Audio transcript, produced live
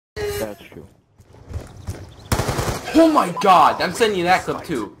That's true. Oh my god, I'm sending you that clip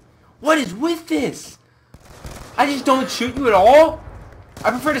too. What is with this? I just don't shoot you at all? I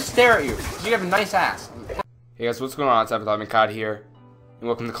prefer to stare at you, because you have a nice ass. Hey guys, what's going on? It's COD here, and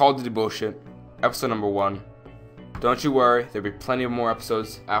welcome to Call of Duty Bullshit, episode number 1. Don't you worry, there'll be plenty of more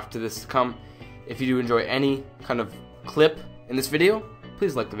episodes after this to come. If you do enjoy any kind of clip in this video,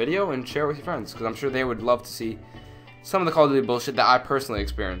 please like the video and share it with your friends, because I'm sure they would love to see some of the Call of Duty bullshit that I personally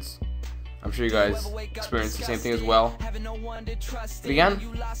experience. I'm sure you guys experience the same thing as well. But again,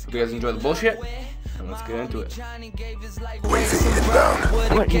 hope you guys enjoy the bullshit, and let's get into it.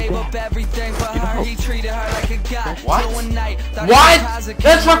 What? What?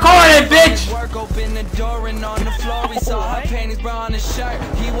 Let's record it, bitch!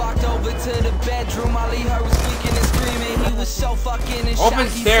 Open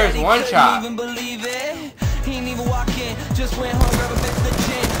stairs, one shot.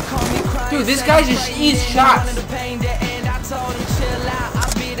 Dude, this guy just eats shots.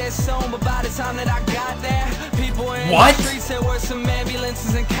 What?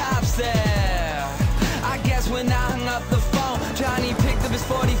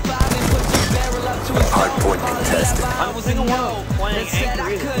 Hardpoint contested.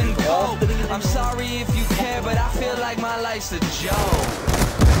 I'm sorry if you care, but I feel like my life's a joke.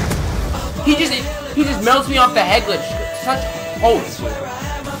 He just melts me off the head glitch. Such hope.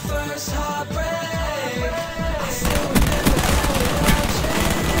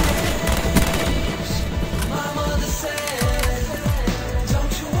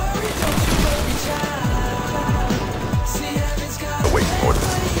 Awaiting orders.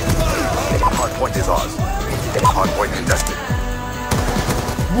 Hardpoint is ours. Hardpoint contested.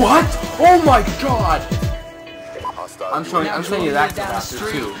 What? Oh my god! Hostile I'm showing you that after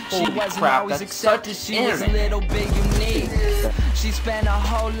too. Holy crap, that's such an anime. She spent her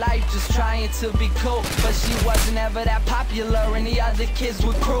whole life just trying to be cool, but she wasn't ever that popular, and the other kids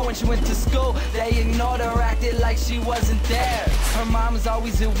were cool. When she went to school, they ignored her, acted like she wasn't there. Her mom was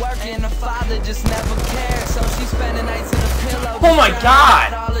always at work, and her father just never cared, so she spent the nights in a pillow. Oh my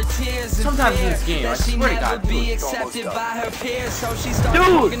god! Sometimes in this game, I swear to God, be accepted by her peers, so she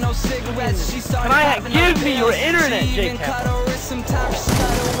Dude! no cigarettes. She Can I give me your internet, Jake?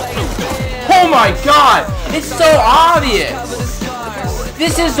 Oh my god! It's so obvious!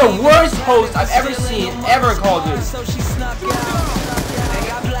 This is the worst host I've ever seen ever in Call of Duty.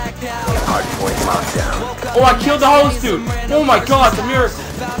 Hardpoint lockdown. Oh, I killed the host, dude! Oh my god, it's a miracle!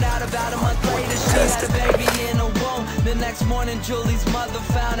 The next morning, Julie's mother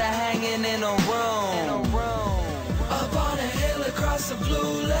found her hanging in a room. Up on a hill across the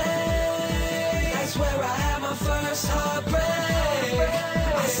blue lake.